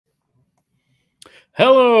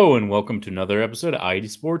Hello and welcome to another episode of ID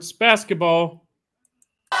Sports Basketball.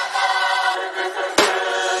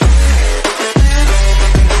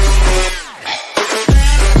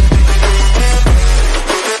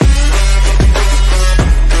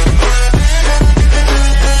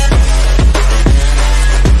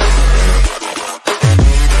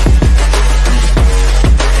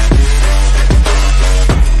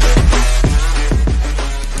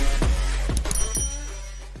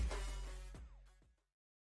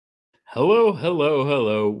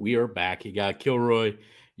 Hello. We are back. You got Kilroy.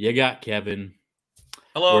 You got Kevin.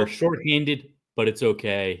 Hello. We're shorthanded, but it's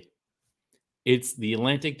okay. It's the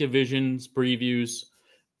Atlantic Division's previews.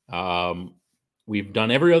 We've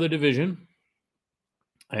done every other division.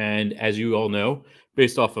 And as you all know,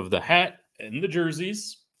 based off of the hat and the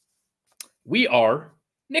jerseys, we are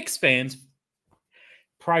Knicks fans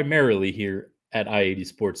primarily here at I-80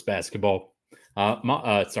 Sports Basketball.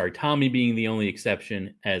 Tommy being the only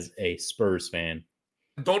exception as a Spurs fan.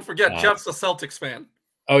 Don't forget, Jeff's a Celtics fan.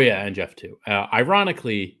 Oh, yeah, and Jeff too.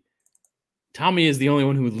 Ironically, Tommy is the only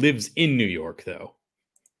one who lives in New York, though.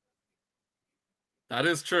 That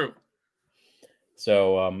is true.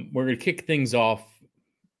 So we're going to kick things off.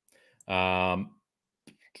 Was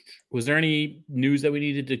there any news that we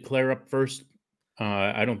needed to clear up first?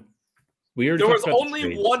 There was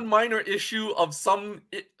only one minor issue of some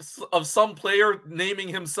player naming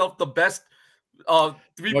himself the best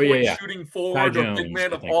three-point shooting forward or big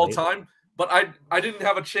man of all time. But I didn't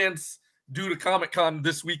have a chance due to Comic-Con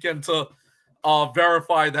this weekend to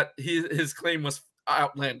verify that his claim was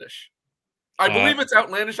outlandish. I believe it's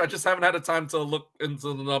outlandish. I just haven't had a time to look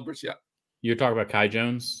into the numbers yet. You're talking about Kai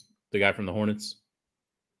Jones, the guy from the Hornets?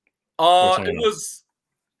 It was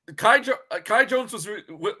Kai Jones was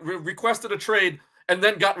requested a trade and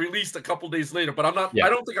then got released a couple days later. But I'm not. Yeah. I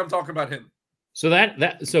don't think I'm talking about him. So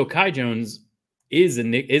Kai Jones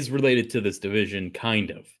is related to this division, kind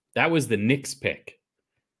of. That was the Knicks pick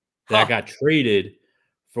that got traded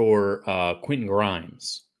for Quentin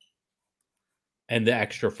Grimes and the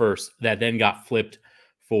extra first that then got flipped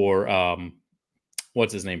for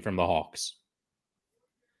what's his name from the Hawks?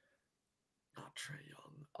 Not Trae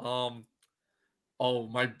Young. Oh,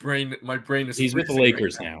 my brain is. He's with the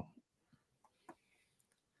Lakers now.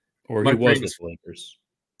 Or he was with the Lakers.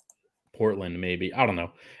 Portland, maybe. I don't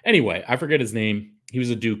know. Anyway, I forget his name. He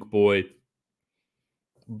was a Duke boy.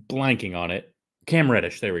 Blanking on it. Cam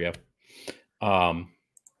Reddish. There we go.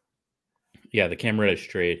 Yeah, the Cam Reddish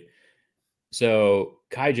trade. So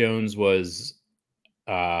Kai Jones was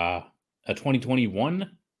a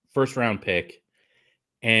 2021 first-round pick,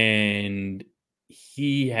 and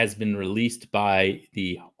he has been released by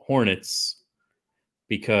the Hornets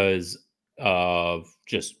because of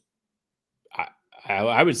just,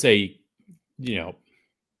 I would say,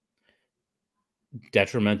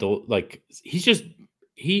 detrimental. Like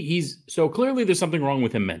he's so clearly there's something wrong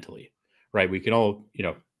with him mentally, right? We can all,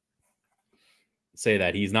 say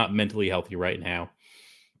that he's not mentally healthy right now.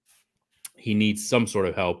 He needs some sort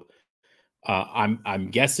of help.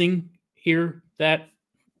 I'm guessing here that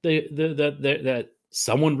that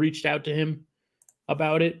someone reached out to him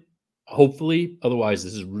about it. Hopefully, otherwise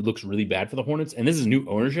this looks really bad for the Hornets, and this is new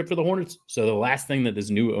ownership for the Hornets. So the last thing that this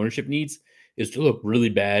new ownership needs is to look really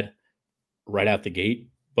bad right out the gate.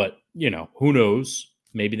 But who knows?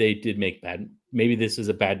 Maybe they did make bad. Maybe this is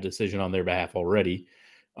a bad decision on their behalf already.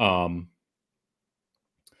 And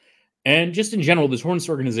just in general, this Hornets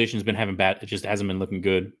organization has been having bad. It just hasn't been looking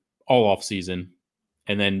good all off season,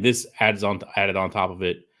 and then this added on top of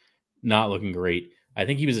it. Not looking great. I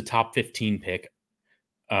think he was a top 15 pick.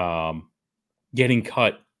 Getting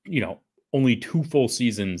cut, only 2 full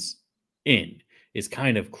seasons in is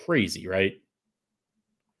kind of crazy, right?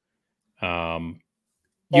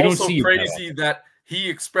 Also crazy that he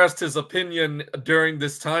expressed his opinion during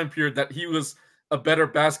this time period that he was a better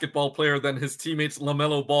basketball player than his teammates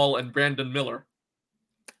LaMelo Ball and Brandon Miller.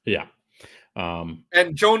 Yeah. And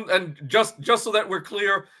just so that we're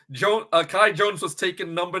clear, Kai Jones was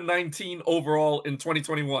taken number 19 overall in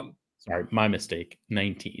 2021. Sorry, my mistake.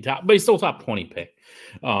 19, but he's still top 20 pick.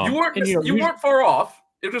 You weren't far off.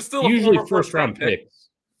 It was still usually first round picks.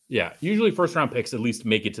 Yeah, usually first round picks at least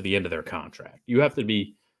make it to the end of their contract. You have to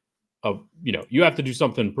be, you have to do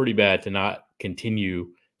something pretty bad to not continue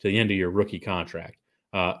to the end of your rookie contract.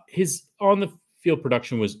 His on the field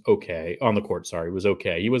production was okay. On the court, was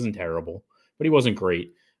okay. He wasn't terrible, but he wasn't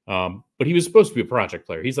great. But he was supposed to be a project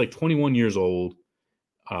player. He's like 21 years old.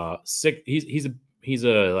 He's a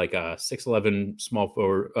 6'11" small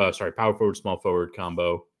forward. Power forward, small forward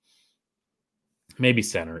combo. Maybe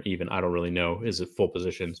center even. I don't really know his full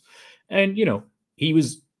positions. And he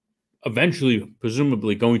was eventually,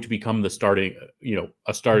 presumably, going to become the starting,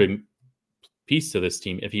 a starting piece to this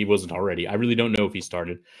team if he wasn't already. I really don't know if he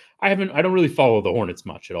started. I don't really follow the Hornets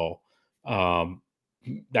much at all.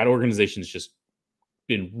 That organization's just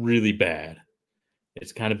been really bad.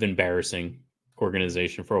 It's kind of embarrassing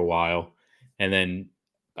organization for a while. And then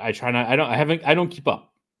I don't keep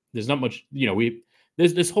up. There's not much,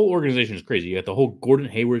 this whole organization is crazy. You got the whole Gordon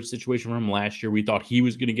Hayward situation from last year. We thought he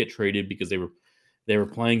was going to get traded because they were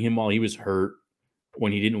playing him while he was hurt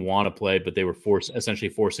when he didn't want to play, but they were essentially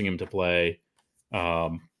forcing him to play.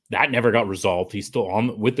 That never got resolved. He's still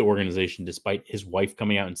on with the organization despite his wife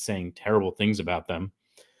coming out and saying terrible things about them.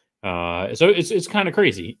 So it's kind of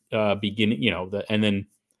crazy. And then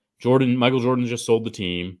Michael Jordan just sold the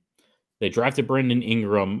team. They drafted Brandon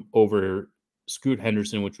Ingram over Scoot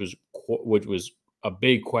Henderson, which was a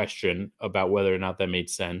big question about whether or not that made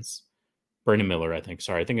sense. Brandon Miller, I think.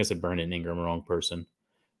 Sorry, I think I said Brandon Ingram, wrong person.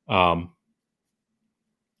 But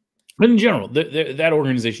in general, that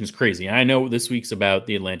organization is crazy. And I know this week's about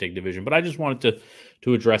the Atlantic Division, but I just wanted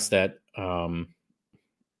to address that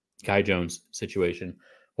Kai Jones situation.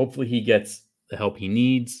 Hopefully he gets the help he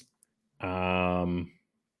needs.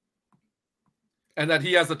 And that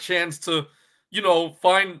he has a chance to,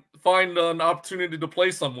 find an opportunity to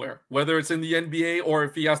play somewhere, whether it's in the NBA or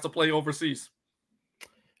if he has to play overseas.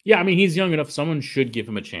 Yeah, I mean, he's young enough. Someone should give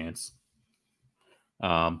him a chance.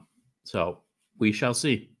 So we shall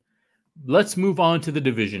see. Let's move on to the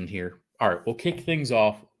division here. All right, we'll kick things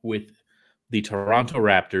off with the Toronto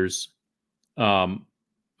Raptors.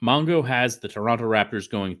 Mongo has the Toronto Raptors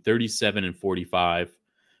going 37-45.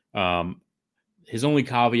 His only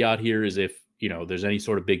caveat here is if, there's any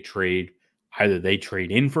sort of big trade, either they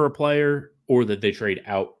trade in for a player or that they trade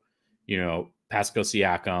out, Pascal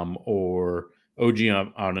Siakam or OG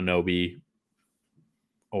Anunoby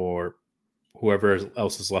or whoever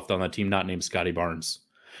else is left on that team, not named Scotty Barnes.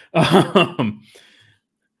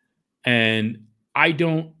 And I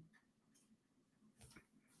don't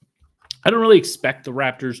really expect the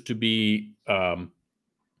Raptors to be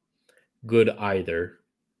good either.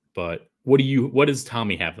 But what does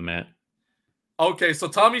Tommy have them at? Okay, so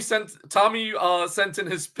Tommy sent in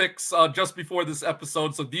his picks just before this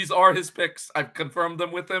episode. So these are his picks. I've confirmed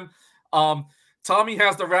them with him. Tommy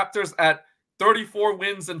has the Raptors at 34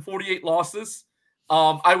 wins and 48 losses.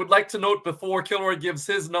 I would like to note before Kilroy gives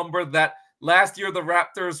his number that last year the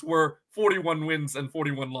Raptors were 41 wins and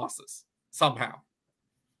 41 losses somehow.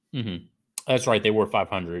 Mm-hmm. That's right. They were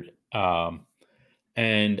 500.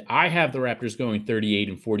 And I have the Raptors going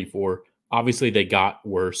 38-44. Obviously, they got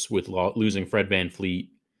worse with losing Fred VanVleet.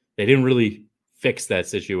 They didn't really fix that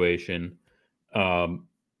situation.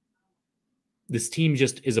 This team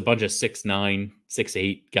just is a bunch of 6'9",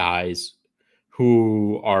 6'8" guys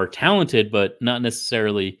who are talented, but not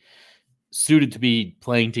necessarily suited to be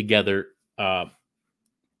playing together.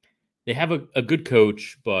 They have a good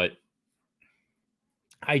coach, but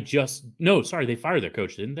they fired their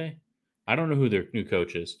coach, didn't they? I don't know who their new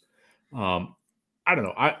coach is. I don't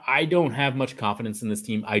know. I don't have much confidence in this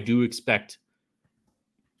team. I do expect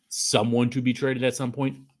someone to be traded at some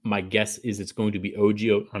point. My guess is it's going to be OG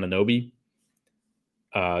Anunoby,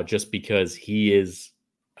 just because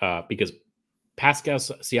because Pascal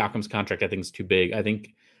Siakam's contract I think is too big. I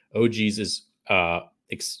think OG's is a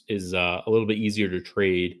little bit easier to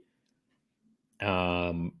trade.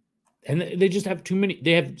 And they just have too many.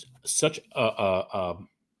 They have such a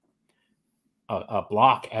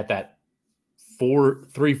block at that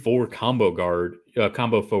 4-3-4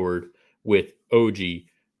 combo forward with OG,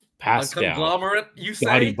 Pascal, a conglomerate,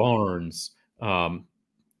 Scotty Barnes.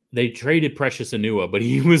 They traded Precious Anua, but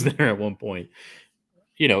he was there at one point.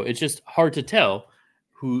 It's just hard to tell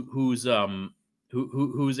who's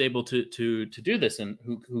able to do this and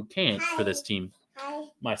who can't for this team.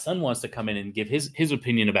 My son wants to come in and give his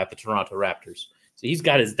opinion about the Toronto Raptors. So he's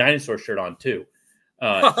got his dinosaur shirt on too.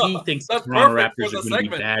 He thinks the Toronto Raptors are going to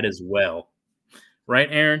be bad as well. Right,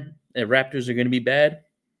 Aaron? The Raptors are going to be bad?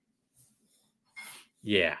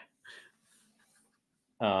 Yeah.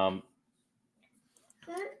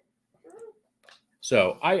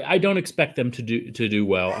 So I don't expect them to do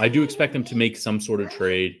well. I do expect them to make some sort of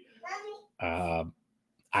trade. I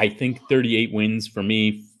think 38 wins for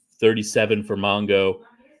me, 37 for Mongo,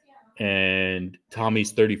 and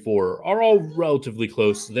Tommy's 34 are all relatively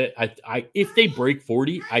close. That if they break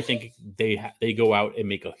 40, I think they go out and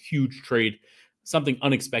make a huge trade, something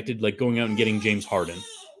unexpected, like going out and getting James Harden.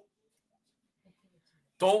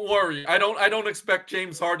 Don't worry, I don't expect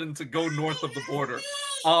James Harden to go north of the border.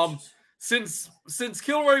 Since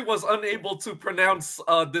Kilroy was unable to pronounce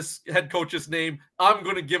this head coach's name, I'm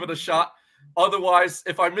going to give it a shot. Otherwise,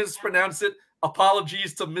 if I mispronounce it,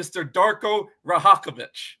 apologies to Mr. Darko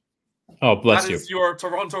Rahakovic. Oh, bless you. That is your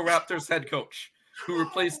Toronto Raptors head coach who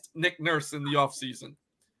replaced Nick Nurse in the offseason.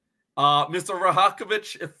 Mr.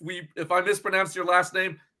 Rahakovic, if I mispronounce your last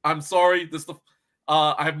name, I'm sorry.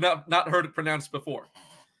 I have not heard it pronounced before.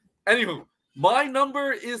 Anywho, my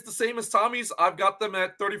number is the same as Tommy's. I've got them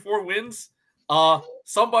at 34 wins.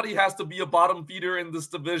 Somebody has to be a bottom feeder in this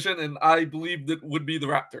division, and I believe that would be the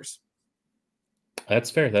Raptors.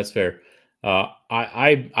 That's fair. That's fair.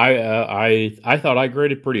 I thought I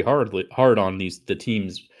graded pretty hard on the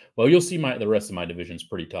teams. Well, you'll see the rest of my division's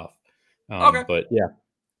pretty tough. Okay. But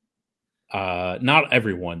yeah, not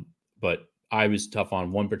everyone, but I was tough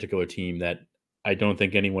on one particular team that I don't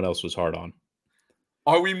think anyone else was hard on.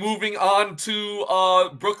 Are we moving on to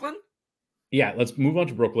Brooklyn? Yeah, let's move on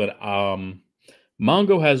to Brooklyn.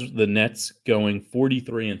 Mongo has the Nets going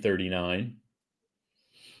 43-39.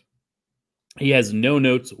 He has no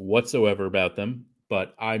notes whatsoever about them,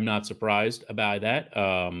 but I'm not surprised about that.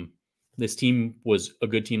 This team was a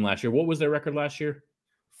good team last year. What was their record last year?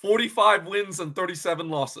 45 wins and 37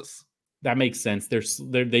 losses. That makes sense.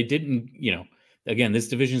 They didn't, again, this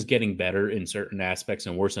division is getting better in certain aspects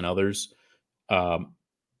and worse in others. The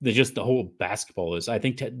whole basketball is, I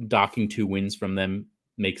think docking 2 wins from them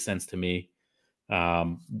makes sense to me.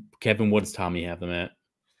 Kevin, what does Tommy have them at?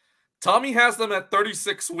 Tommy has them at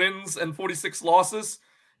 36 wins and 46 losses.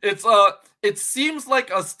 It seems like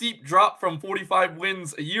a steep drop from 45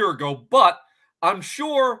 wins a year ago, but I'm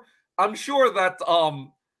sure that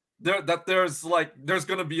there's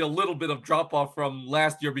going to be a little bit of drop off from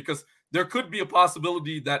last year, because there could be a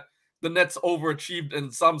possibility that the Nets overachieved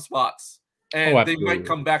in some spots and they might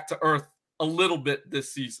come back to earth a little bit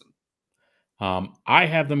this season. I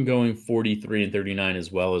have them going 43-39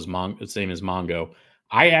 as well as same as Mongo.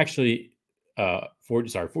 I actually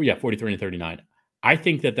 43-39. I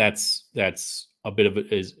think that's a bit of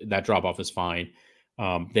that drop off is fine.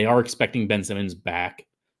 They are expecting Ben Simmons back.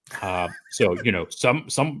 So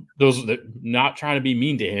some those that not trying to be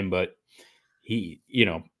mean to him, but he,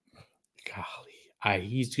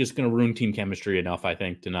 he's just going to ruin team chemistry enough, I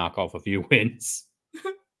think, to knock off a few wins.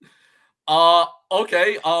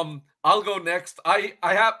 Okay. I'll go next. I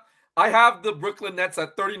have the Brooklyn Nets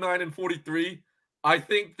at 39-43. I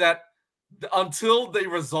think that until they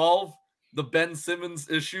resolve the Ben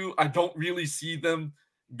Simmons issue, I don't really see them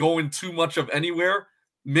going too much of anywhere.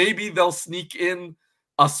 Maybe they'll sneak in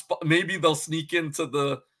maybe they'll sneak into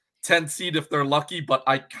the 10th seed if they're lucky, but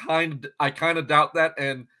I kind of doubt that.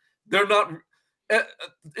 And they're not,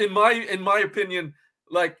 in my opinion,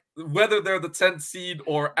 like whether they're the 10th seed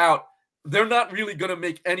or out, they're not really going to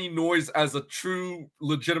make any noise as a true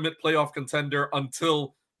legitimate playoff contender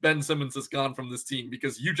until Ben Simmons is gone from this team,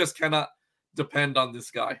 because you just cannot depend on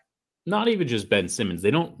this guy. Not even just Ben Simmons.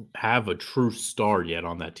 They don't have a true star yet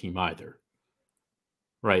on that team either.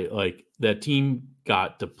 Right? Like, that team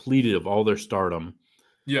got depleted of all their stardom.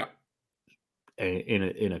 Yeah.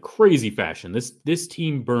 In a crazy fashion. This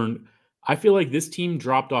team burned. I feel like this team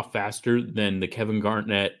dropped off faster than the Kevin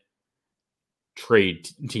Garnett trade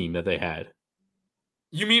team that they had.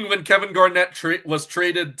 You mean when Kevin Garnett was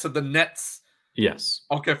traded to the Nets? Yes.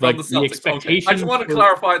 Okay, from the Celtics. Okay. I just want to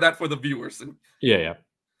clarify that for the viewers. Yeah.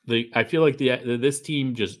 I feel like this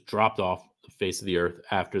team just dropped off the face of the earth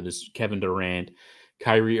after this Kevin Durant,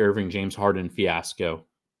 Kyrie Irving, James Harden fiasco.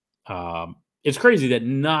 It's crazy that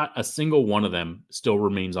not a single one of them still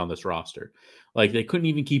remains on this roster. Like, they couldn't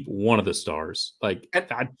even keep one of the stars. Like,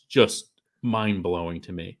 that's just mind-blowing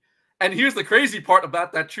to me. And here's the crazy part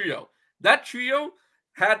about that trio. That trio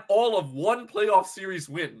had all of one playoff series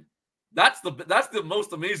win. That's the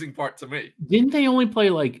most amazing part to me. Didn't they only play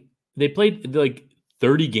they played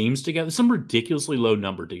 30 games together? Some ridiculously low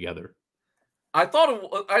number together. I thought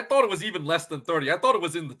it was even less than 30. I thought it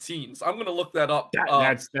was in the teens. I'm gonna look that up.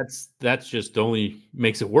 That's just only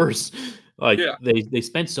makes it worse. They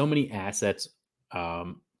spent so many assets.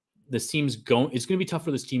 This team's it's going to be tough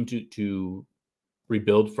for this team to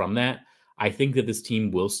rebuild from that. I think that this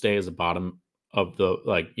team will stay as a bottom of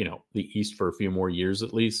the East for a few more years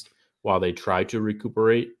at least, while they try to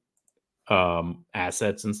recuperate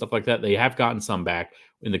assets and stuff like that. They have gotten some back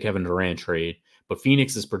in the Kevin Durant trade, but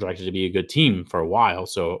Phoenix is projected to be a good team for a while.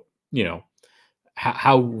 So,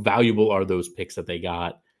 how valuable are those picks that they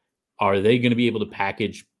got? Are they going to be able to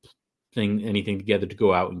package anything together to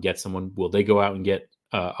go out and get someone? Will they go out and get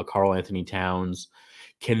a Karl Anthony Towns?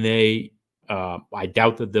 Can they? I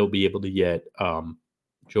doubt that they'll be able to get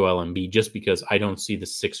Joel Embiid, just because I don't see the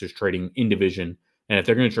Sixers trading in division. And if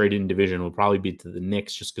they're going to trade in division, it'll probably be to the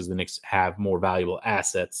Knicks, just because the Knicks have more valuable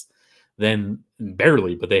assets than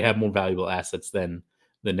barely, but they have more valuable assets than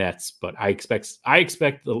the Nets. But I expect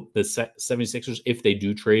the 76ers, if they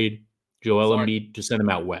do trade Joel Embiid, to send him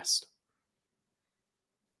out west.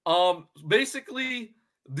 Basically,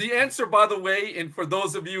 the answer, by the way, and for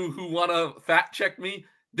those of you who want to fact check me,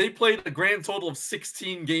 they played a grand total of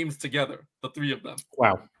 16 games together, the three of them.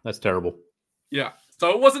 Wow, that's terrible. Yeah. So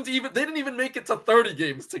it wasn't even, they didn't even make it to 30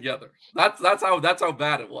 games together. That's how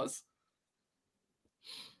bad it was.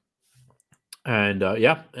 And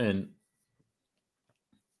and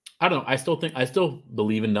I don't know. I still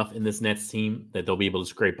believe enough in this Nets team that they'll be able to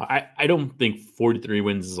scrape. I don't think 43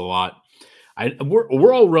 wins is a lot.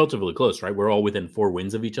 We're all relatively close, right? We're all within 4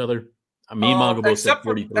 wins of each other. Me and Mongo both said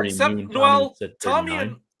 43, and you and Tommy said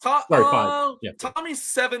 39. Sorry, 5. Yeah, Tommy's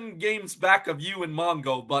 7 games back of you and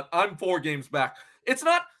Mongo, but I'm 4 games back. It's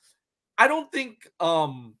not. I don't think.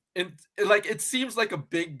 It seems like a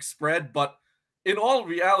big spread, but in all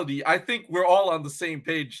reality, I think we're all on the same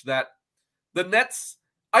page that the Nets.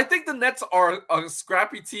 I think the Nets are a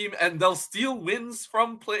scrappy team, and they'll steal wins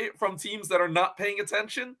from teams that are not paying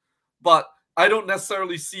attention. But I don't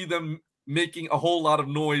necessarily see them making a whole lot of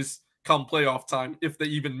noise come playoff time, if they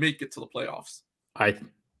even make it to the playoffs. I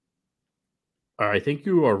think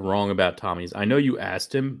you are wrong about Tommy's. I know you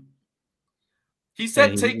asked him. He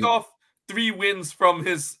said take off 3 wins from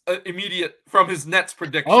his Nets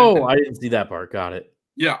prediction. Oh, I didn't see that part. Got it.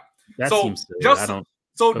 Yeah. That seems silly.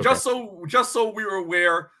 Just so we were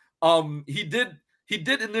aware, he did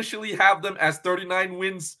initially have them as 39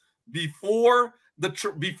 wins before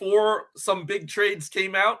before some big trades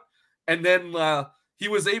came out, and then he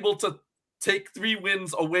was able to take 3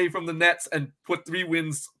 wins away from the Nets and put 3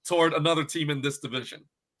 wins toward another team in this division.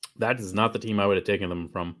 That is not the team I would have taken them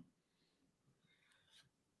from.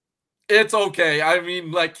 It's okay. I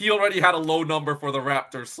mean, like, he already had a low number for the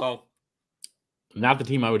Raptors, so. Not the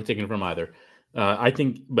team I would have taken from either. I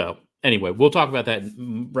think, well, anyway, we'll talk about that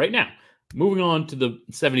right now. Moving on to the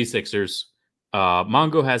 76ers.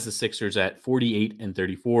 Mongo has the Sixers at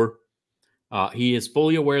 48-34. He is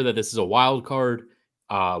fully aware that this is a wild card.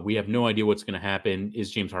 We have no idea what's going to happen.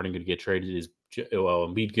 Is James Harden going to get traded? Is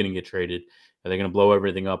Embiid going to get traded? Are they going to blow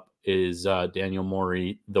everything up? Is Daniel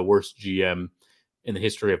Morey the worst GM in the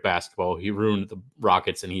history of basketball? He ruined the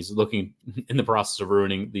Rockets, and he's looking in the process of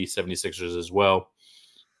ruining the 76ers as well.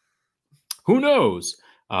 Who knows?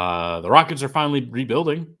 The Rockets are finally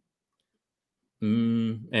rebuilding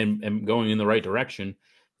and going in the right direction.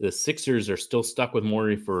 The Sixers are still stuck with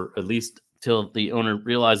Morey for at least till the owner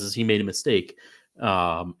realizes he made a mistake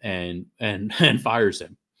and fires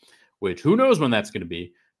him, which who knows when that's going to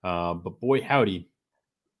be. But boy, howdy.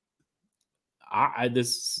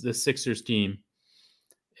 This Sixers team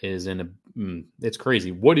is in it's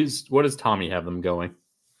crazy. What does Tommy have them going?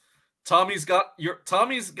 Tommy's got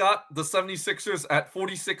the 76ers at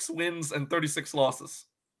 46 wins and 36 losses.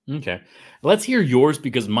 Okay. Let's hear yours,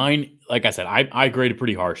 because mine, like I said, I graded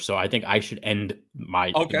pretty harsh, so I think I should end be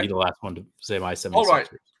the last one to say my 76ers. All right.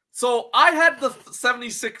 So I had the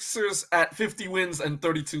 76ers at 50 wins and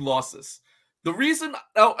 32 losses. The reason,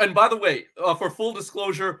 and by the way, for full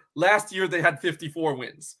disclosure, last year they had 54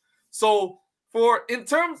 wins. So in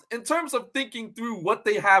terms of thinking through what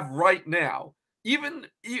they have right now, even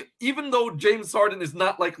though James Harden is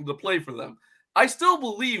not likely to play for them, I still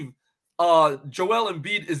believe Joel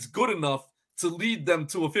Embiid is good enough to lead them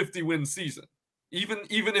to a 50-win season, even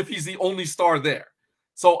if he's the only star there.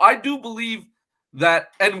 So I do believe that,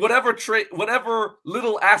 and whatever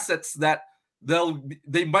little assets that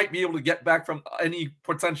they might be able to get back from any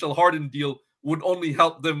potential Harden deal would only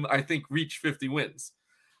help them, I think, reach 50 wins.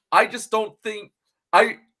 I just don't think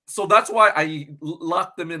so that's why I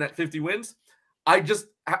locked them in at 50 wins. I just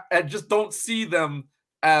don't see them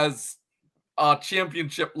as a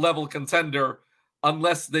championship level contender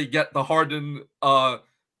unless they get the Harden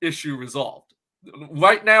issue resolved.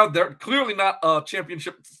 Right now, they're clearly not a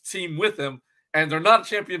championship team with him, and they're not a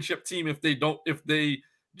championship team if they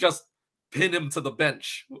just pin him to the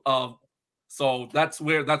bench. So that's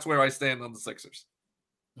where I stand on the Sixers.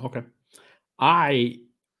 Okay, I'm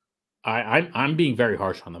being very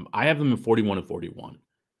harsh on them. I have them in 41-41.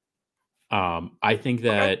 I think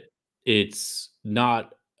that it's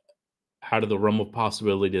not out of the realm of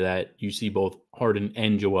possibility that you see both Harden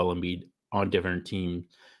and Joel Embiid on different teams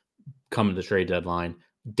come to the trade deadline.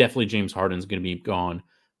 Definitely James Harden's going to be gone.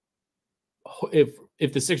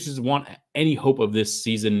 If the Sixers want any hope of this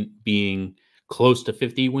season being close to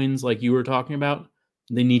 50 wins like you were talking about,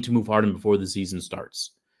 they need to move Harden before the season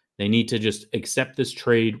starts. They need to just accept this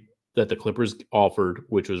trade that the Clippers offered,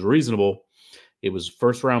 which was reasonable. It was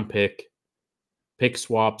first-round pick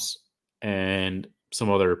swaps, and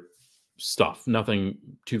some other stuff, nothing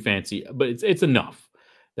too fancy, but it's enough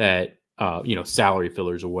that salary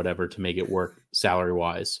fillers or whatever to make it work salary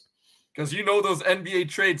wise. Because those NBA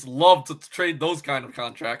trades love to trade those kind of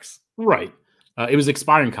contracts. Right. It was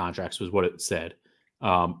expiring contracts was what it said.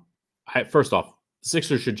 First off,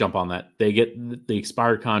 Sixers should jump on that. They get the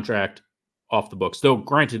expired contract off the books. Though,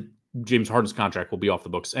 granted, James Harden's contract will be off the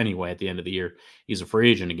books anyway at the end of the year. He's a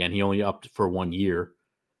free agent again. He only upped for 1 year.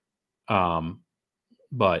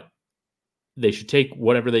 But they should take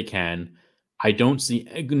whatever they can.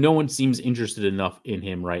 No one seems interested enough in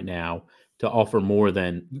him right now to offer more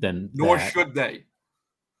than nor that. Should they.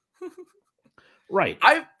 Right.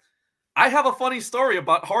 I have a funny story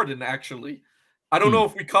about Harden, actually. I don't know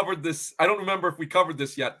if we covered this. I don't remember if we covered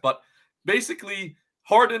this yet, but basically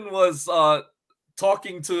Harden was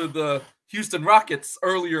talking to the Houston Rockets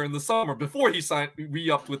earlier in the summer before he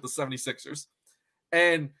re-upped with the 76ers.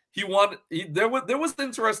 And there was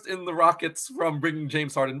interest in the Rockets from bringing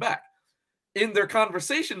James Harden back. In their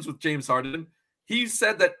conversations with James Harden, he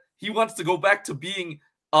said that he wants to go back to being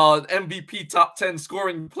an MVP top 10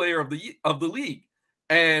 scoring player of the league.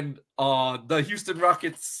 And the Houston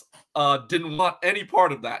Rockets didn't want any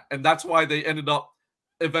part of that. And that's why they ended up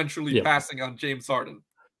eventually passing on James Harden.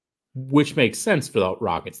 Which makes sense for the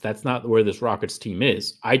Rockets. That's not where this Rockets team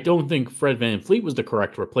is. I don't think Fred VanVleet was the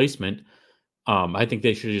correct replacement. I think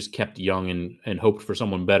they should have just kept Young and hoped for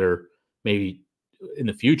someone better maybe in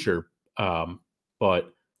the future. I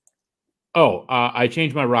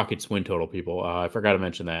changed my Rockets win total, people. I forgot to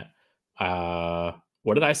mention that.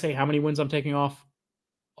 What did I say? How many wins I'm taking off?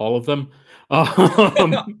 All of them.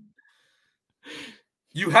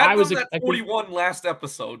 You had them at 41 last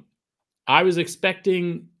episode. I was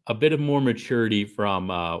expecting a bit of more maturity from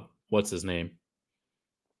what's his name?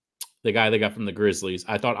 The guy they got from the Grizzlies.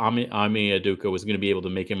 I thought Ime Udoka was going to be able to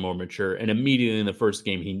make him more mature, and immediately in the first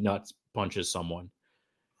game he nuts punches someone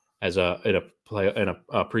in a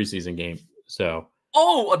preseason game. So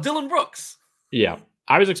a Dylan Brooks. Yeah,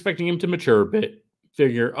 I was expecting him to mature a bit.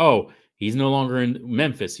 Figure, he's no longer in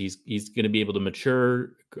Memphis. He's going to be able to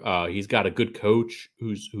mature. He's got a good coach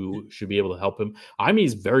who should be able to help him. I mean,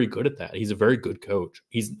 he's very good at that. He's a very good coach.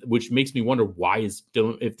 Which makes me wonder why is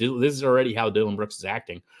Dylan. If this is already how Dylan Brooks is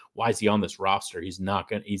acting, why is he on this roster? He's not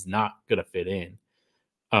gonna fit in.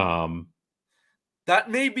 That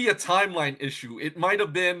may be a timeline issue. It might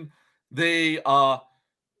have been they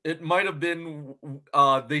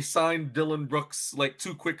signed Dylan Brooks like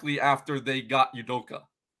too quickly after they got Udoka.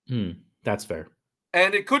 That's fair.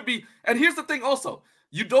 And it could be. And here's the thing also.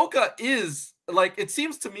 Udoka is like, it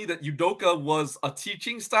seems to me that Udoka was a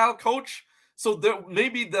teaching style coach. So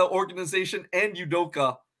maybe the organization and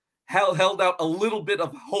Udoka held out a little bit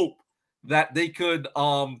of hope that they could,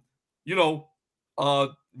 reform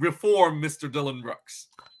Mr. Dylan Brooks.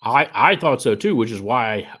 I thought so too, which is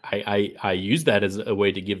why I use that as a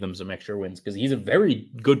way to give them some extra wins, because he's a very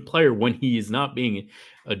good player when he is not being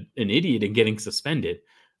an idiot and getting suspended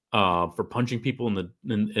for punching people in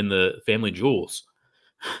the family jewels.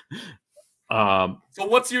 So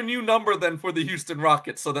what's your new number then for the Houston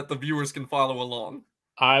Rockets so that the viewers can follow along?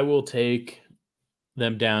 I will take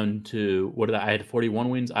them down to I had 41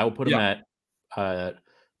 wins. I will put them at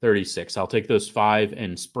 36. I'll take those 5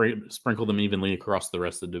 and sprinkle them evenly across the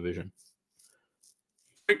rest of the division.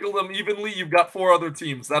 Sprinkle them evenly. You've got 4 other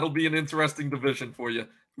teams. That'll be an interesting division for you.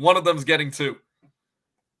 One of them's getting 2.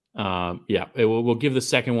 We'll give the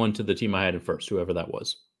second one to the team I had in first, whoever that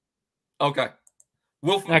was. Okay.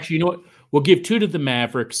 Actually, you know what? We'll give 2 to the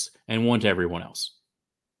Mavericks and 1 to everyone else.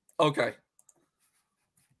 Okay.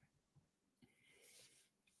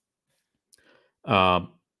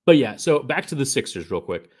 But yeah, so back to the Sixers real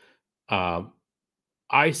quick.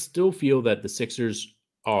 I still feel that the Sixers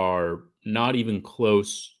are not even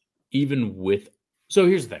close, even with... So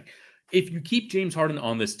here's the thing. If you keep James Harden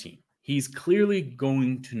on this team, he's clearly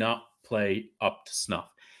going to not play up to snuff.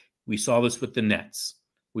 We saw this with the Nets.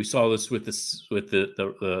 We saw this with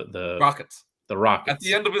the Rockets. The Rockets. At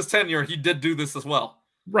the end of his tenure, he did do this as well.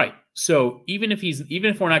 Right. So even if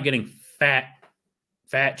we're not getting fat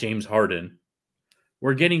James Harden,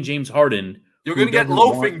 we're getting James Harden. You're going to get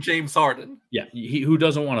loafing James Harden. Yeah, who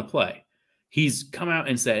doesn't want to play. He's come out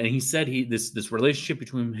and said, this relationship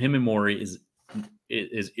between him and Morey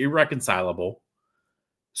is irreconcilable.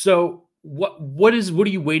 So what are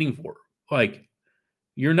you waiting for? Like,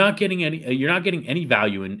 you're not getting any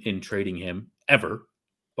value in trading him ever,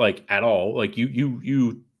 like at all. Like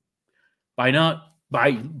you by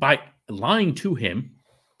lying to him,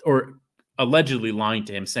 or allegedly lying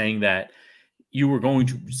to him, saying that you were going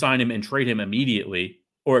to sign him and trade him immediately,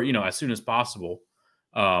 or as soon as possible,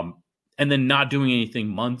 and then not doing anything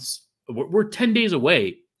months we're 10 days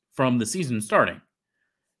away from the season starting,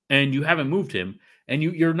 and you haven't moved him, and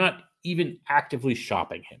you're not even actively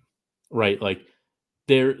shopping him, right? Like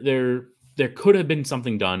there could have been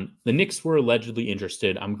something done. The Knicks were allegedly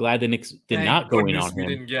interested. I'm glad the Knicks did not go in on him. We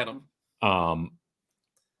didn't get him.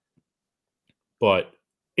 But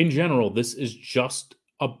in general, this is just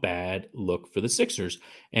a bad look for the Sixers.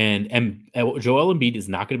 And Joel Embiid is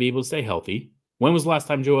not going to be able to stay healthy. When was the last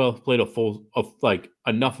time Joel played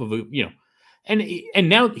enough of a, and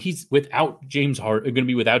now he's without James Harden, going to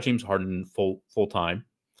be without James Harden full time.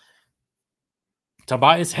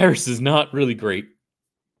 Tobias Harris is not really great.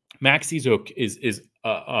 Max Izok is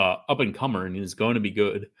up and comer and is going to be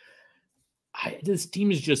good. This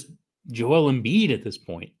team is just Joel Embiid at this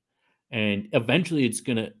point. And eventually it's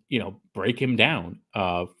going to, break him down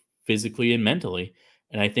physically and mentally.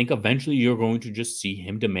 And I think eventually you're going to just see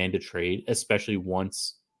him demand a trade, especially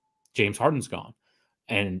once James Harden's gone.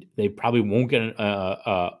 And they probably won't get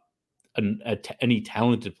any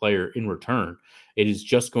talented player in return. It is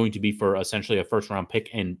just going to be for essentially a first-round pick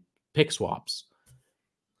and pick swaps.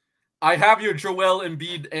 I have your Joel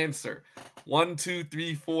Embiid answer. 1, 2,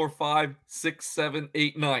 3, 4, 5, 6, 7,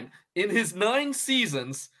 8, 9. In his 9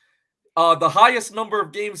 seasons, the highest number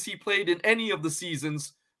of games he played in any of the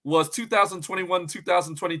seasons was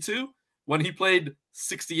 2021-2022 when he played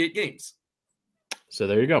 68 games. So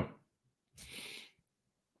there you go.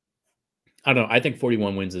 I don't know. I think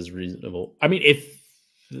 41 wins is reasonable. I mean,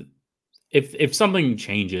 if something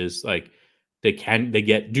changes, like they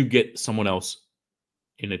get someone else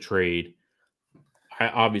in a trade, I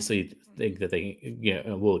obviously think that they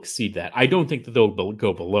will exceed that. I don't think that they'll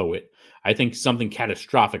go below it. I think something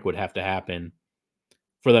catastrophic would have to happen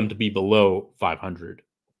for them to be below 500.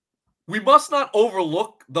 We must not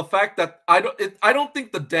overlook the fact that I don't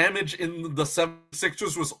think the damage in the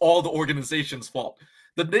 76ers was all the organization's fault.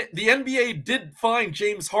 The NBA did fine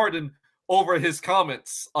James Harden over his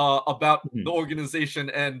comments about the organization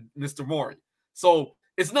and Mr. Morey. So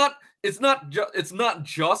Harden's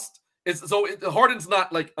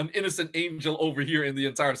not like an innocent angel over here in the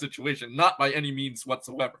entire situation, not by any means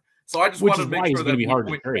whatsoever. So I just wanted to make sure that we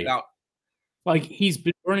point it out. Like he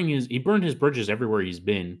burned his bridges everywhere he's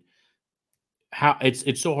been. How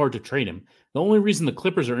it's so hard to trade him. The only reason the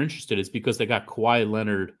Clippers are interested is because they got Kawhi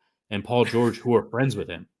Leonard and Paul George who are friends with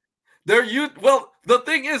him. The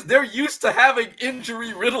thing is, they're used to having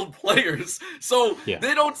injury-riddled players, so they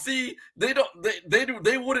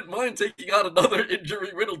wouldn't mind taking out another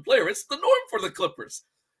injury-riddled player. It's the norm for the Clippers.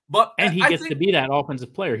 And he gets to be that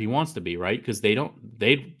offensive player he wants to be, right? Because they won't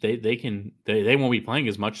be playing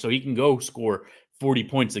as much, so he can go score 40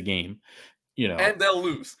 points a game, and they'll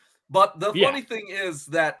lose. But the funny thing is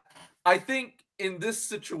that I think in this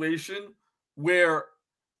situation where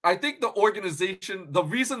I think the organization, the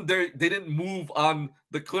reason they didn't move on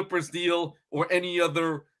the Clippers deal or any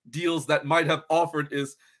other deals that might have offered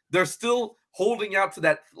is they're still holding out to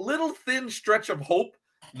that little thin stretch of hope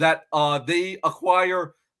that they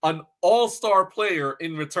acquire an all-star player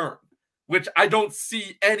in return, which I don't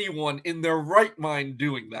see anyone in their right mind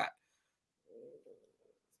doing that.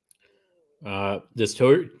 Does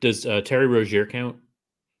Terry Rozier count?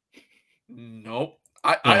 Nope.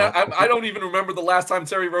 I don't even remember the last time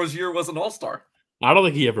Terry Rozier was an all-star. I don't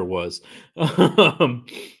think he ever was.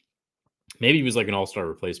 Maybe he was like an all-star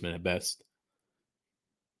replacement at best.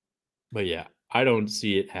 But yeah, I don't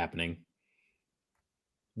see it happening.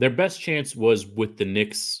 Their best chance was with the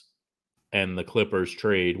Knicks and the Clippers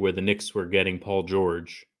trade, where the Knicks were getting Paul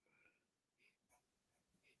George.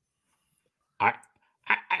 I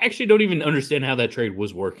actually don't even understand how that trade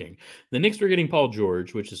was working. The Knicks were getting Paul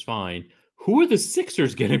George, which is fine. Who are the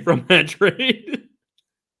Sixers getting from that trade?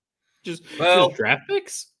 just draft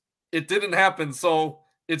picks? It didn't happen, so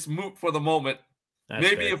it's moot for the moment.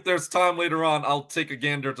 Maybe if there's time later on, I'll take a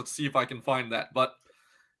gander to see if I can find that. But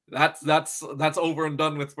that's over and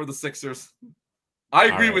done with for the Sixers. I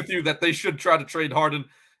agree with you that they should try to trade Harden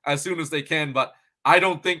as soon as they can, but I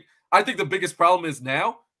think the biggest problem is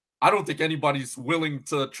now. I don't think anybody's willing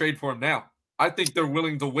to trade for him now. I think they're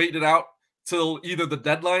willing to wait it out till either the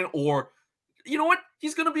deadline or, you know what?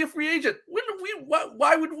 He's going to be a free agent.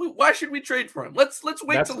 Why should we trade for him? Let's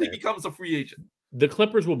wait till he becomes a free agent. The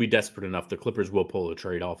Clippers will be desperate enough. The Clippers will pull a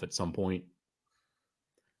trade off at some point.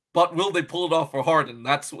 But will they pull it off for Harden?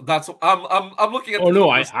 I'm looking at. Oh no,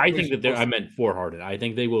 I think that I meant for Harden. I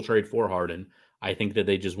think they will trade for Harden. I think that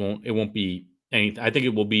they just won't. It won't be anything. I think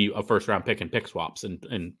it will be a first round pick and pick swaps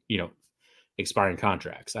and expiring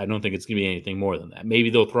contracts. I don't think it's going to be anything more than that. Maybe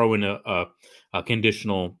they'll throw in a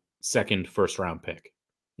conditional second first round pick,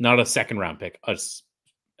 not a second round pick, an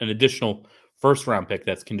additional first round pick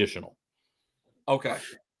that's conditional. Okay.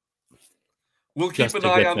 We'll keep an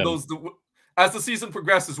eye on those. As the season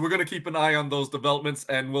progresses, we're going to keep an eye on those developments,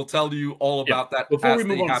 and we'll tell you all about that before we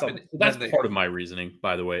move on. So that's part of my reasoning,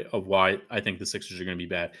 by the way, of why I think the Sixers are going to be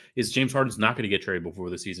bad. Is James Harden's not going to get traded before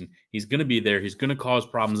the season? He's going to be there. He's going to cause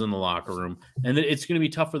problems in the locker room, and it's going to be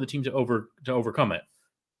tough for the team to overcome it.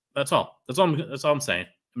 That's all. That's all I'm saying.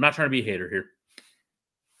 I'm not trying to be a hater here.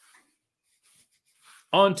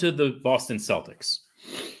 On to the Boston Celtics.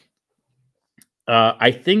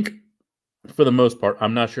 I think, for the most part,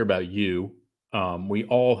 I'm not sure about you. We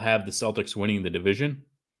all have the Celtics winning the division.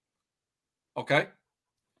 Okay.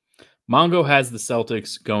 Mongo has the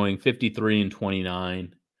Celtics going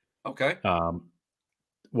 53-29. Okay.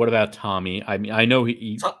 What about Tommy? I mean, I know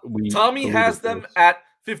Tommy has them at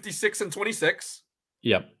 56-26.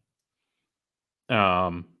 Yep.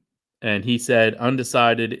 And he said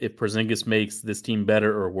undecided if Porzingis makes this team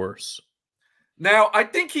better or worse. Now, I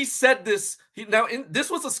think he said this. This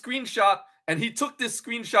was a screenshot, and he took this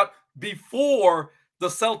screenshot before the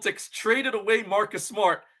Celtics traded away Marcus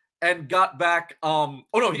Smart and got back. I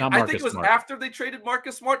think it was after they traded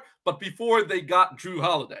Marcus Smart, but before they got Drew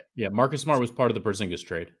Holiday. Yeah, Marcus Smart was part of the Porzingis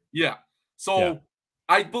trade. Yeah. So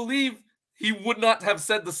I believe he would not have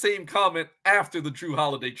said the same comment after the Drew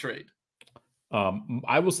Holiday trade.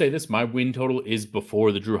 I will say this: my win total is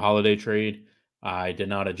before the Drew Holiday trade. I did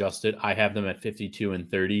not adjust it. I have them at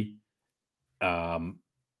 52-30.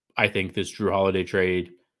 I think this Drew Holiday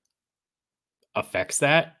trade affects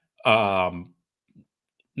that.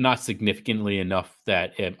 Not significantly enough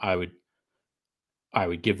that I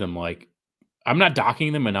would give them, like, I'm not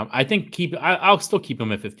docking them enough. I think I'll still keep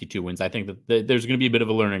them at 52 wins. I think that there's going to be a bit of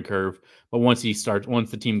a learning curve, but once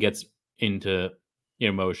the team gets into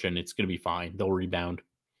motion, it's going to be fine. They'll rebound.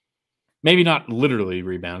 Maybe not literally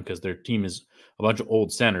rebound because their team is a bunch of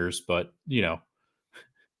old centers, but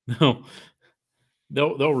they'll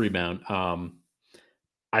rebound.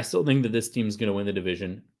 I still think that this team is going to win the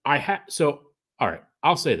division. All right,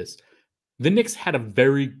 I'll say this. The Knicks had a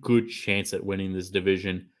very good chance at winning this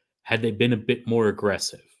division had they been a bit more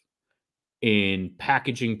aggressive in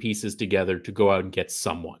packaging pieces together to go out and get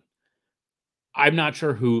someone. I'm not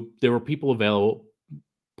sure who. There were people available.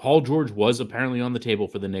 Paul George was apparently on the table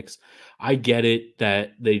for the Knicks. I get it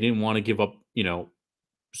that they didn't want to give up,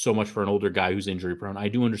 so much for an older guy who's injury prone. I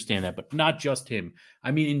do understand that, but not just him. I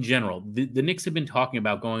mean, in general, the Knicks have been talking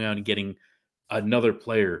about going out and getting another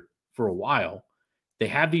player for a while. They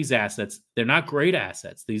have these assets. They're not great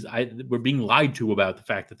assets. We're being lied to about the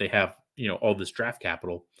fact that they have, all this draft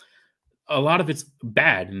capital. A lot of it's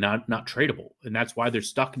bad and not tradable. And that's why they're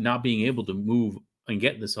stuck not being able to move and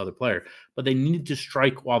get this other player. But they needed to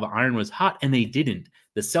strike while the iron was hot, and they didn't.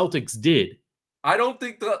 The Celtics did. I don't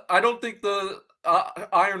think the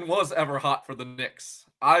iron was ever hot for the Knicks.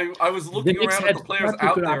 I was looking around at the players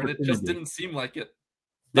out there, and it just didn't seem like it.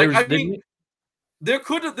 There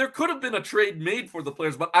could have been a trade made for the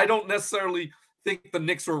players, but I don't necessarily think the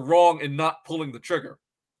Knicks were wrong in not pulling the trigger.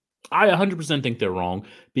 I 100% think they're wrong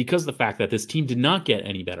because the fact that this team did not get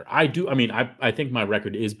any better. I think my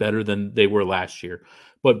record is better than they were last year.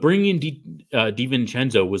 But bringing in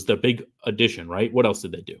DiVincenzo was the big addition, right? What else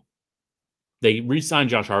did they do? They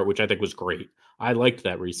re-signed Josh Hart, which I think was great. I liked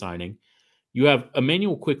that re-signing. You have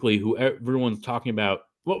Emmanuel Quickley, who everyone's talking about.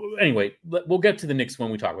 Well, anyway, we'll get to the Knicks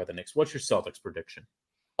when we talk about the Knicks. What's your Celtics prediction?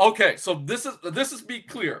 Okay, so this is be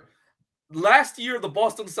clear. Last year, the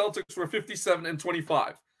Boston Celtics were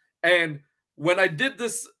 57-25. And when I did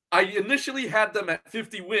this, I initially had them at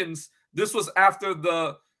 50 wins. This was after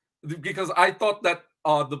because I thought that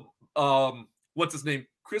what's his name?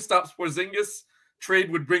 Kristaps Porzingis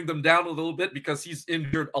trade would bring them down a little bit because he's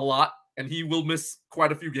injured a lot and he will miss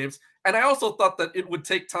quite a few games. And I also thought that it would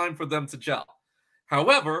take time for them to gel.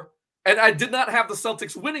 However, and I did not have the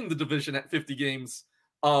Celtics winning the division at 50 games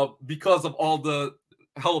because of all the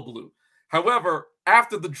hullabaloo. However,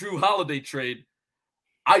 after the Drew Holiday trade,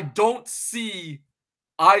 I don't see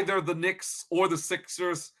either the Knicks or the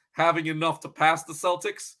Sixers having enough to pass the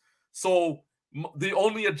Celtics. So the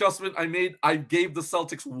only adjustment I made, I gave the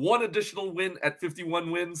Celtics one additional win at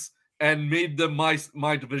 51 wins and made them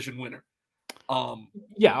my division winner. Well,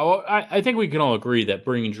 I think we can all agree that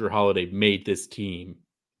bringing Drew Holiday made this team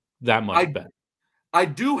that much better. I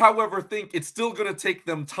do, however, think it's still going to take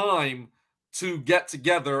them time to get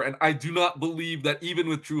together, and I do not believe that even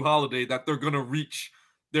with Drew Holiday that they're going to reach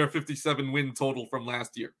their 57 win total from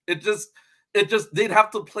last year. It just they'd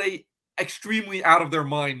have to play extremely out of their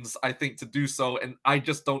minds, I think, to do so, and I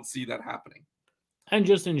just don't see that happening. And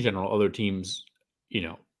just in general, other teams,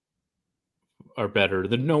 are better.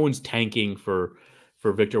 No one's tanking for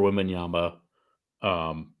Victor Wembanyama.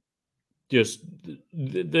 just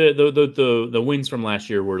the wins from last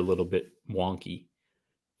year were a little bit wonky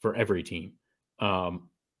for every team. All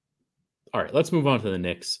right, let's move on to the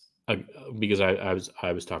Knicks because I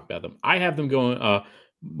was talking about them. I have them going.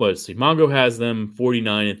 Let's see. Mongo has them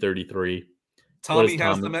 49-33. Tommy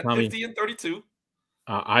has them at 50-32.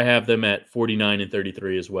 I have them at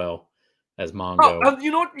 49-33 as well as Mongo. Oh,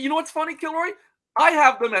 you know what's funny, Kilroy? I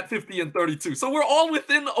have them at 50-32. So we're all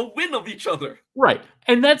within a win of each other. Right.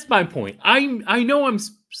 And that's my point. I know I'm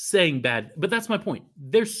saying bad, but that's my point.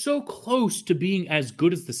 They're so close to being as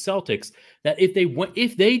good as the Celtics that if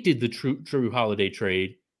they did the true Holiday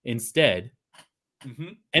trade instead,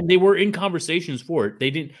 and they were in conversations for it,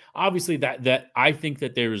 they didn't. Obviously, that I think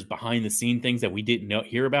that there's behind the scene things that we didn't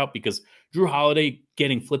hear about, because Drew Holiday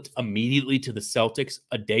getting flipped immediately to the Celtics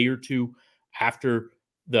a day or two after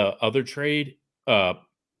the other trade. The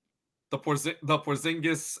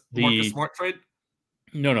Porzingis Marcus Smart trade?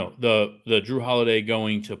 No, the Drew Holiday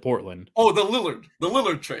going to Portland. Oh, the Lillard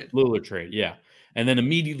trade. Lillard trade, yeah. And then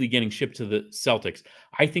immediately getting shipped to the Celtics.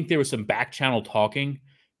 I think there was some back channel talking,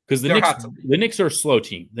 because the Knicks are a slow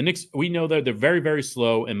team. The Knicks, we know that they're very, very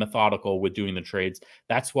slow and methodical with doing the trades.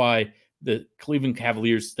 That's why the Cleveland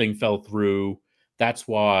Cavaliers thing fell through. That's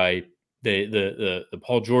why the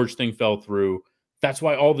Paul George thing fell through. That's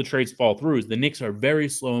why all the trades fall through. Is the Knicks are very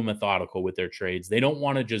slow and methodical with their trades. They don't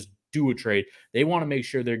want to just do a trade. They want to make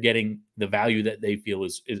sure they're getting the value that they feel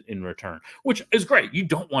is in return, which is great. You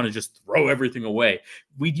don't want to just throw everything away.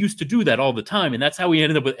 We used to do that all the time, and that's how we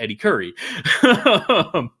ended up with Eddie Curry.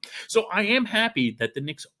 So I am happy that the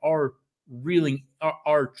Knicks are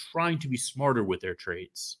trying to be smarter with their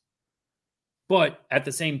trades. But at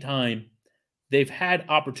the same time, they've had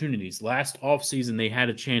opportunities. Last offseason, they had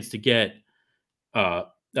a chance to get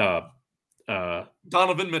Donovan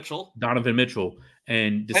Mitchell,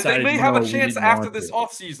 and decided, and they may have a chance after this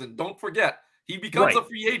offseason. Don't forget, he becomes a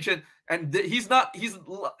free agent, and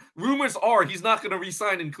rumors are he's not going to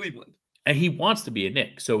re-sign in Cleveland, and he wants to be a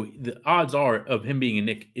Knick. So the odds are of him being a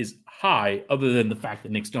Knick is high, other than the fact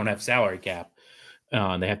that Knicks don't have salary cap.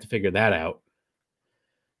 They have to figure that out,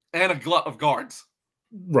 and a glut of guards.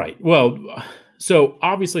 Right. Well, so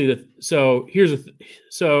obviously,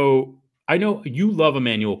 I know you love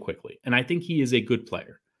Emmanuel Quickley, and I think he is a good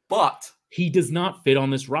player. But he does not fit on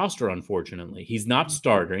this roster, unfortunately. He's not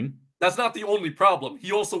starting. That's not the only problem.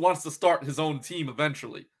 He also wants to start his own team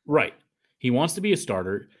eventually. Right. He wants to be a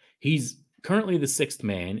starter. He's currently the sixth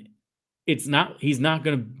man. He's not going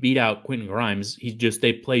to beat out Quentin Grimes.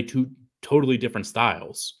 They play two totally different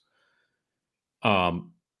styles.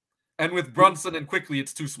 And with Brunson and Quickley,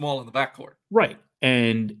 it's too small in the backcourt. Right.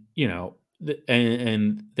 And,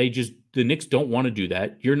 and the Knicks don't want to do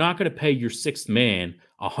that. You're not going to pay your sixth man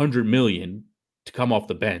 $100 million to come off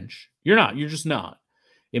the bench. You're not. You're just not.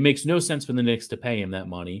 It makes no sense for the Knicks to pay him that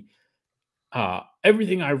money.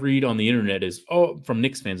 Everything I read on the internet from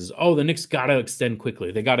Knicks fans is, the Knicks got to extend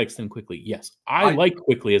Quickley. They got to extend Quickley. Yes, I like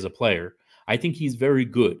Quickley as a player. I think he's very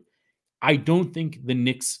good. I don't think the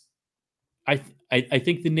Knicks. I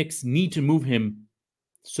think the Knicks need to move him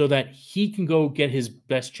so that he can go get his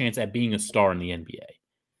best chance at being a star in the NBA.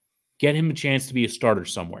 Get him a chance to be a starter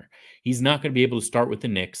somewhere. He's not going to be able to start with the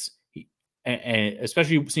Knicks, and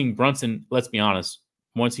especially seeing Brunson, let's be honest,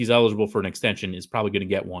 once he's eligible for an extension, is probably going to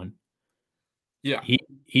get one. Yeah.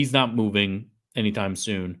 He's not moving anytime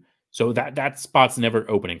soon. So that spot's never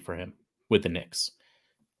opening for him with the Knicks.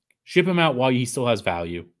 Ship him out while he still has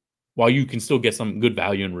value, while you can still get some good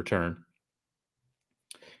value in return.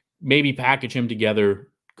 Maybe package him together,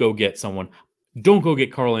 go get someone. Don't go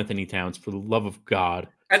get Karl Anthony Towns, for the love of God.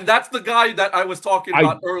 And that's the guy that I was talking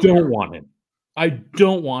about earlier. I don't want him. I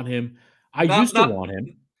don't want him. I used to want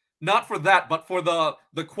him. Not for that, but for the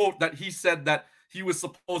quote that he said that he was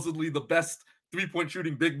supposedly the best three-point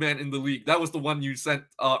shooting big man in the league. That was the one you sent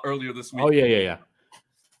earlier this week. Oh, yeah.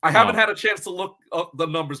 I haven't had a chance to look up the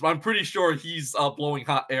numbers, but I'm pretty sure he's blowing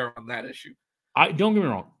hot air on that issue. Don't get me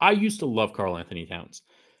wrong. I used to love Karl Anthony Towns.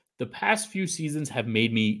 The past few seasons have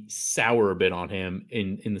made me sour a bit on him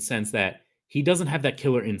in the sense that he doesn't have that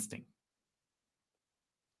killer instinct.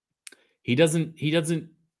 He doesn't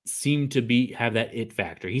seem to have that it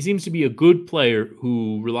factor. He seems to be a good player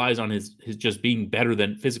who relies on his just being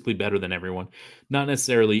physically better than everyone, not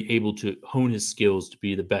necessarily able to hone his skills to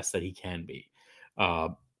be the best that he can be.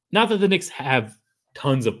 Not that the Knicks have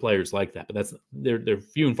tons of players like that, but they're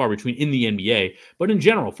few and far between in the NBA. But in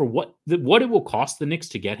general, for what it will cost the Knicks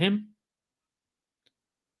to get him,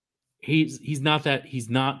 he's not there.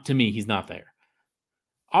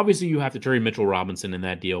 Obviously, you have to trade Mitchell Robinson in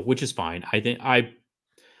that deal, which is fine. I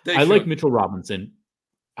like Mitchell Robinson.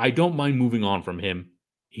 I don't mind moving on from him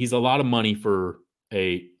he's a lot of money for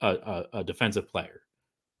a defensive player.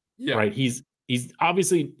 Yeah. Right. He's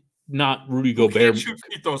obviously not Rudy Who Gobert. Can't shoot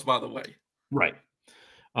free throws, by the way. Right.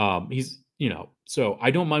 He's, so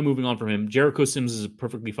I don't mind moving on from him. Jericho Sims is a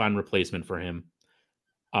perfectly fine replacement for him.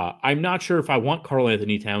 I'm not sure if I want Karl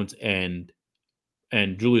Anthony Towns and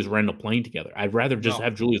Julius Randle playing together. I'd rather just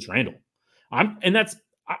have Julius Randle. I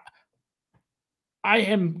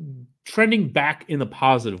am trending back in the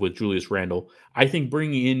positive with Julius Randle. I think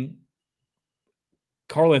bringing in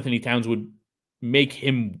Karl Anthony Towns would make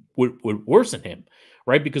him would worsen him,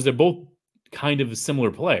 right? Because they're both kind of a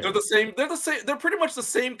similar player. They're the same. They're pretty much the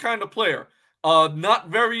same kind of player. Not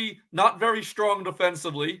very strong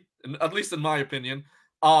defensively, at least in my opinion.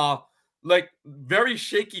 Like very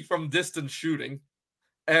shaky from distance shooting,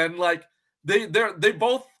 and like they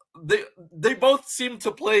both seem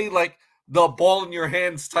to play like the ball in your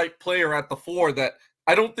hands type player at the 4 that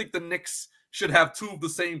I don't think the Knicks should have 2 of the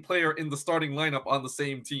same player in the starting lineup on the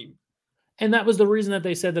same team. And that was the reason that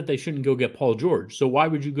they said that they shouldn't go get Paul George. So why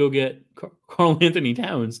would you go get Karl Anthony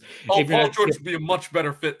Towns? Oh, Paul George would be a much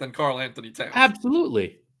better fit than Karl Anthony Towns.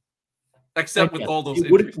 Absolutely. Except with all those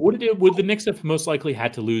injuries. Would the Knicks have most likely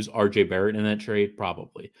had to lose RJ Barrett in that trade?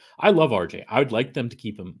 Probably. I love RJ. I would like them to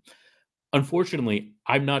keep him. Unfortunately,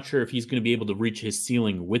 I'm not sure if he's going to be able to reach his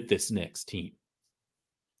ceiling with this Knicks team.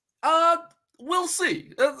 We'll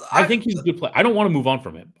see. I think he's a good player. I don't want to move on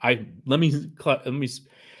from him. I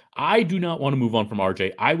do not want to move on from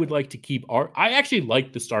RJ. I would like to keep I actually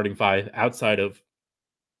like the starting 5 outside of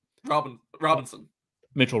Robinson.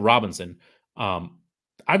 Mitchell Robinson. I'm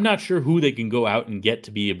not sure who they can go out and get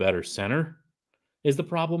to be a better center is the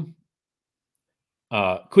problem.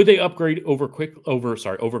 Could they upgrade over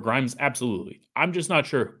Grimes? Absolutely. I'm just not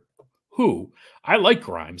sure who. I like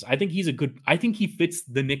Grimes. I think he fits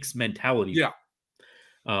the Knicks mentality. Yeah.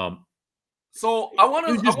 So I want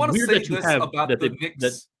to say this about the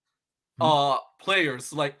Knicks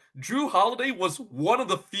players. Like Drew Holiday was one of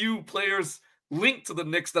the few players linked to the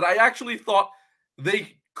Knicks that I actually thought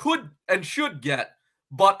they could and should get,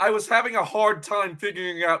 but I was having a hard time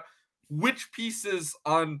figuring out which pieces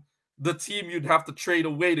on the team you'd have to trade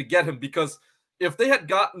away to get him, because if they had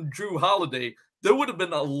gotten Drew Holiday, there would have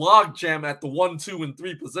been a logjam at the 1, 2, and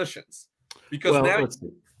 3 positions. Because now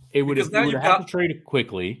it would have to trade it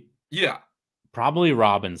quickly. Yeah. Probably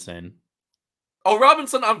Robinson. Oh,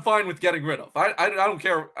 Robinson, I'm fine with getting rid of. I don't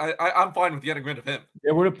care. I'm fine with getting rid of him.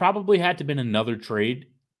 There would have probably had to been another trade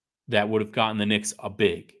that would have gotten the Knicks a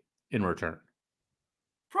big in return.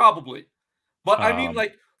 Probably. But I mean,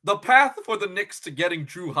 like, the path for the Knicks to getting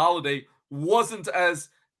Drew Holiday wasn't as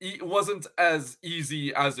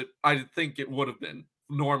easy as I think it would have been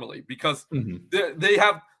normally, because they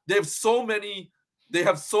have so many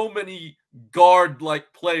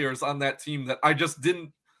guard-like players on that team that I just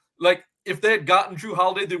didn't like. If they had gotten Drew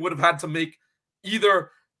Holiday, they would have had to make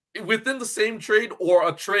either within the same trade or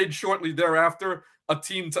a trade shortly thereafter, a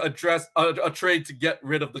team to address a trade to get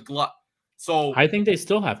rid of the glut. So I think they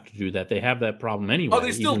still have to do that. They have that problem anyway. Oh,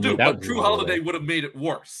 they still do, but Drew Holiday would have made it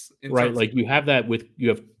worse. Right, like you have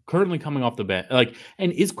currently coming off the bench, like,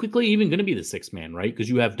 and is Quickly even going to be the 6th man, right? Because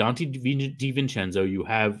you have Dante DiVincenzo, you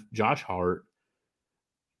have Josh Hart.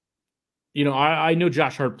 I know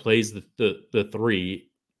Josh Hart plays the 3,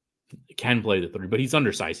 can play the 3, but he's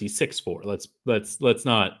undersized. He's 6'4".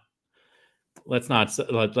 Let's not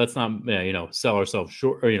sell ourselves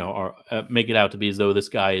short, or make it out to be as though this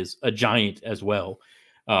guy is a giant as well.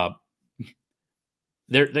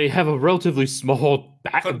 They have a relatively small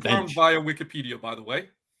back bench. Confirmed via Wikipedia, by the way.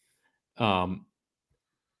 And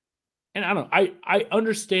I don't know. I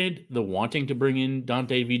understand the wanting to bring in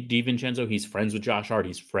Dante DiVincenzo. He's friends with Josh Hart.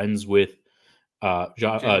 He's friends with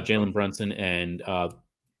Jalen Brunson and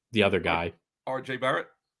the other guy, RJ Barrett.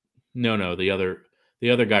 No, the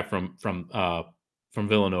other guy from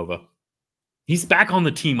Villanova. He's back on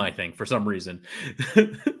the team, I think, for some reason.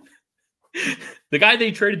 The guy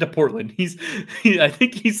they traded to Portland. I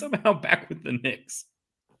think he's somehow back with the Knicks.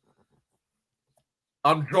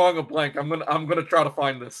 I'm drawing a blank. I'm gonna try to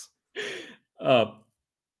find this.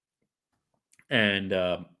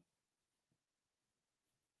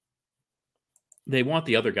 They want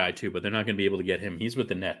the other guy too, but they're not going to be able to get him. He's with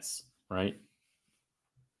the Nets, right?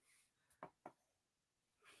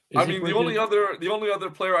 The only other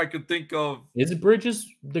player I could think of is it Bridges.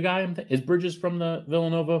 The guy is Bridges from the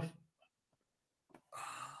Villanova.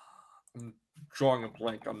 I'm drawing a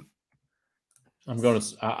blank. I'm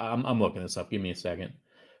looking this up. Give me a second.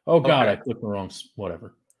 Oh God, okay. I clicked the wrong.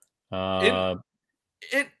 Whatever.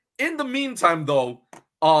 In the meantime, though,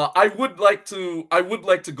 I would like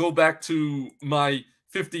to go back to my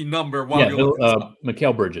 50 number while you're looking this up.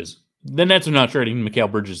 Mikal Bridges. The Nets are not trading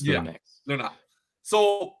Mikal Bridges to the Knicks. They're not.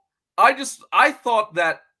 So I thought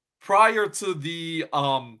that prior to the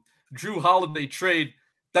Drew Holiday trade,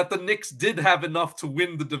 that the Knicks did have enough to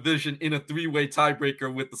win the division in a three-way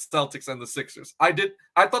tiebreaker with the Celtics and the Sixers. I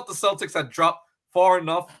thought the Celtics had dropped far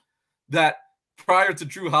enough that prior to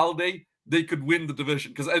Drew Holiday, they could win the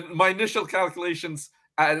division. Because my initial calculations,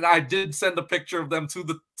 and I did send a picture of them to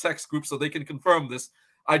the text group so they can confirm this,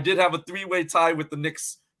 I did have a three-way tie with the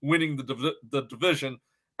Knicks winning the division.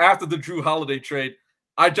 After the Drew Holiday trade,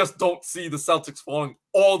 I just don't see the Celtics falling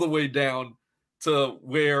all the way down to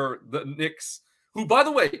where the Knicks, who, by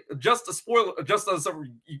the way, just a spoiler, just so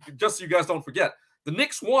you guys don't forget, the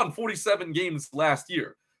Knicks won 47 games last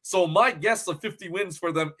year. So my guess of 50 wins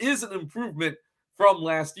for them is an improvement from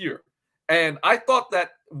last year. And I thought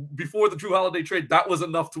that before the Drew Holiday trade, that was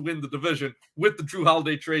enough to win the division. With the Drew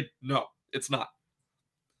Holiday trade, no, it's not.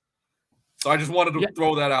 So I just wanted to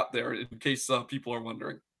throw that out there in case people are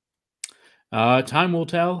wondering. Time will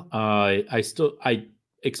tell. I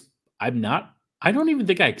don't even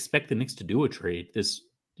think I expect the Knicks to do a trade this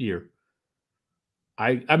year.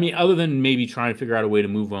 I mean, other than maybe trying to figure out a way to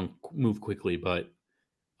move quickly, but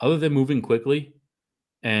other than moving quickly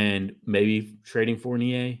and maybe trading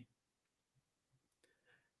Fournier,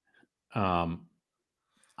 I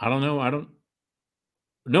don't know.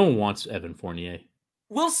 No one wants Evan Fournier.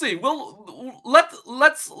 We'll see. Let's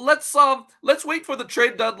wait for the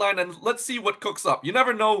trade deadline and let's see what cooks up. You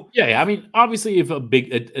never know. Yeah. I mean, obviously, if the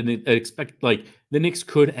Knicks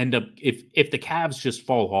could end up if the Cavs just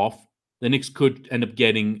fall off, the Knicks could end up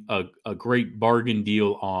getting a great bargain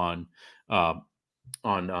deal on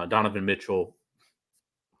Donovan Mitchell.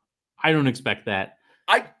 I don't expect that.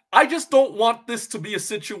 I just don't want this to be a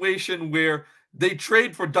situation where they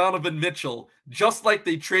trade for Donovan Mitchell just like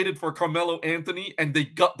they traded for Carmelo Anthony and they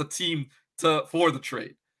gut the team for the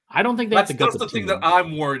trade. I don't think that's the thing that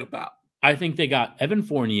I'm worried about. I think they got Evan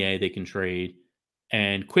Fournier they can trade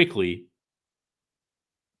and quickly,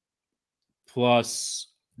 plus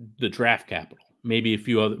the draft capital, maybe a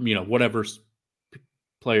few other, whatever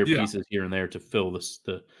player pieces here and there to fill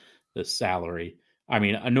the salary. I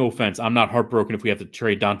mean, no offense, I'm not heartbroken if we have to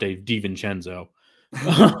trade Dante DiVincenzo.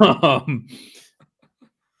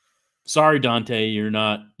 Sorry, Dante, you're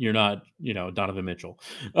not, Donovan Mitchell.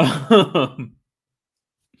 But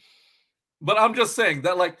I'm just saying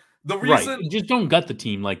that, like, the reason, right. Just don't gut the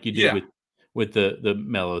team like you did with the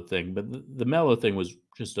Melo thing. But the Melo thing was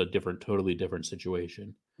just a totally different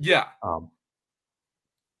situation. Yeah.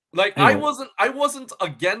 Like, anyway. I wasn't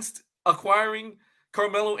against acquiring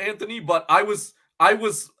Carmelo Anthony, but I was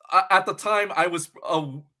at the time I was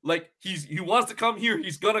like, he wants to come here,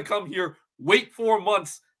 he's gonna come here. Wait 4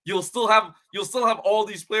 months, you'll still have all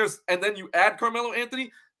these players, and then you add Carmelo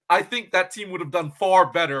Anthony. I think that team would have done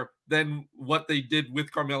far better than what they did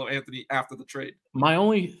with Carmelo Anthony after the trade. My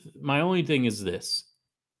only thing is this.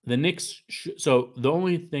 The Knicks, the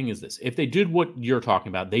only thing is this. If they did what you're talking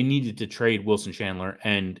about, they needed to trade Wilson Chandler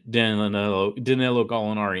and Danilo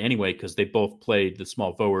Gallinari anyway, because they both played the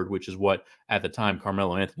small forward, which is what, at the time,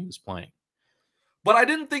 Carmelo Anthony was playing. But I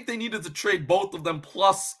didn't think they needed to trade both of them,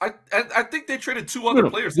 plus I think they traded two other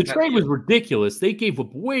players. The trade was ridiculous. They gave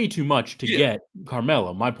up way too much to get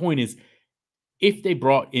Carmelo. My point is, if they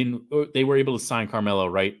they were able to sign Carmelo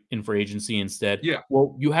right in free agency instead. Yeah.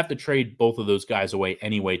 Well, you have to trade both of those guys away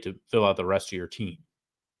anyway to fill out the rest of your team.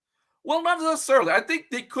 Well, not necessarily. I think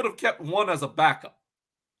they could have kept one as a backup.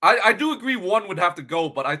 I do agree one would have to go,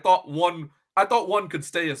 but I thought one could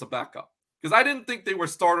stay as a backup because I didn't think they were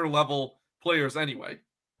starter level players anyway.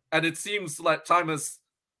 And it seems like time has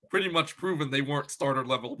pretty much proven they weren't starter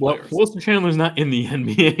level players. Well, Wilson Chandler's not in the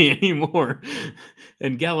NBA anymore,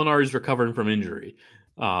 and Gallinari's recovering from injury.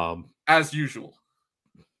 As usual.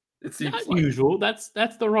 It seems not usual. That's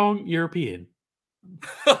the wrong European.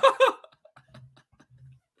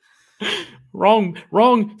 wrong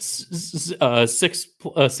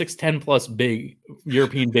 6'10" plus big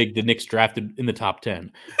European big the Knicks drafted in the top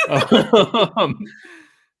 10.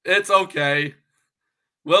 It's okay.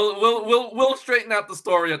 We'll straighten out the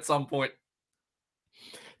story at some point.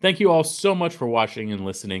 Thank you all so much for watching and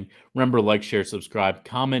listening. Remember, like, share, subscribe,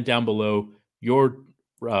 comment down below your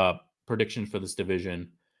predictions for this division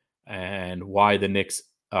and why the Knicks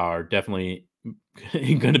are definitely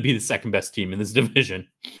going to be the second best team in this division.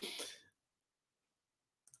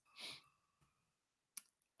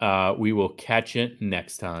 We will catch it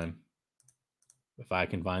next time. If I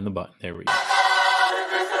can find the button. There we go.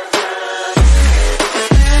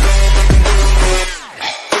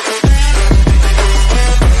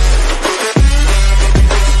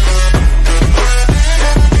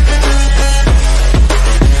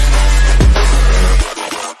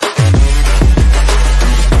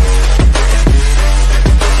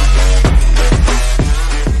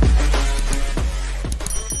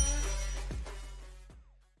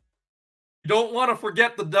 don't want to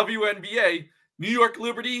forget the WNBA. New York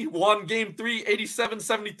Liberty won Game 3,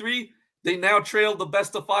 87-73. They now trail the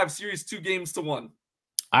best-of-5 series 2-1.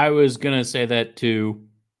 I was going to say that too.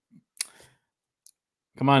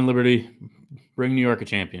 Come on, Liberty. Bring New York a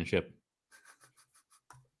championship.